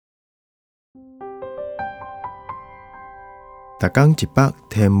逐天一百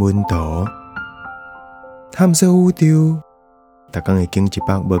天文图，探索宇宙。逐天会经一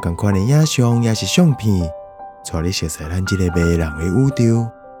百无同款的影像，也是相片，带你熟悉咱这个迷人的宇宙。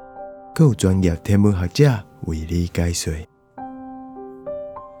更有专业天文学者为你解说。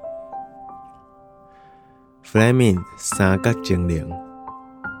Fleming 三角精灵，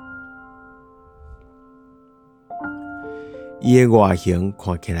伊的外形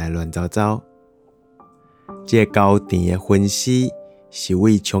看起来乱糟糟。这个高甜的分子是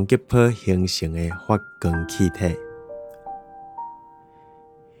为冲击波形成的发光气体，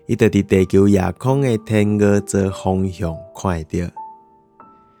伊就伫地球夜空的天鹅座方向看会到，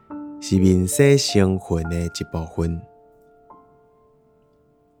是面世星云的一部分。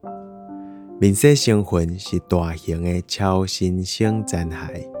面世星云是大型的超新星残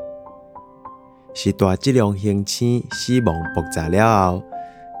骸，是大质量星星死亡爆炸了后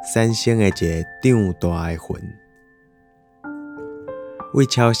产生的一个长大的云。为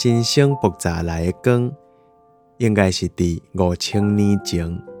超新星爆炸来的光，应该是伫5000年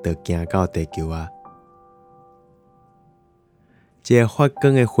前就行到地球啊。这个发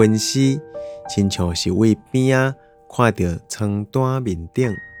光的分子，亲像是为边仔看到床单面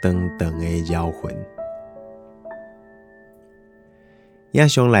顶长长的绕痕。影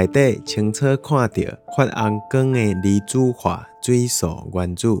像内底清楚看到发红光的离子化水素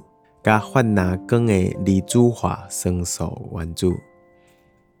原子，甲发蓝光的离子化酸素原子。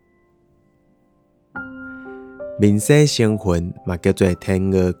面世星云嘛叫做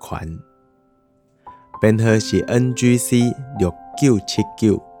天鹅环，编号是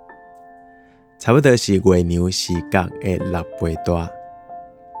NGC6979，差不多是月亮视角的6倍大。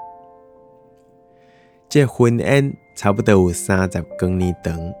这云烟差不多有30光年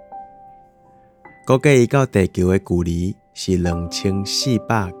长，估计伊到地球的距离是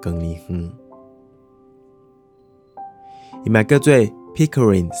2400光年远。伊嘛叫做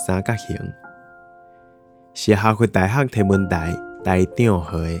Pickering 三角形，是哈佛大学天文台台长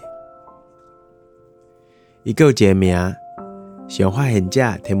号的。伊还有一个名，是用发现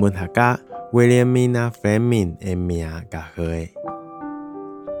者天文学家 William Fleming 的名甲号的，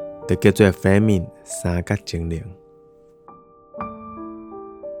就叫做 Fleming 三角精灵。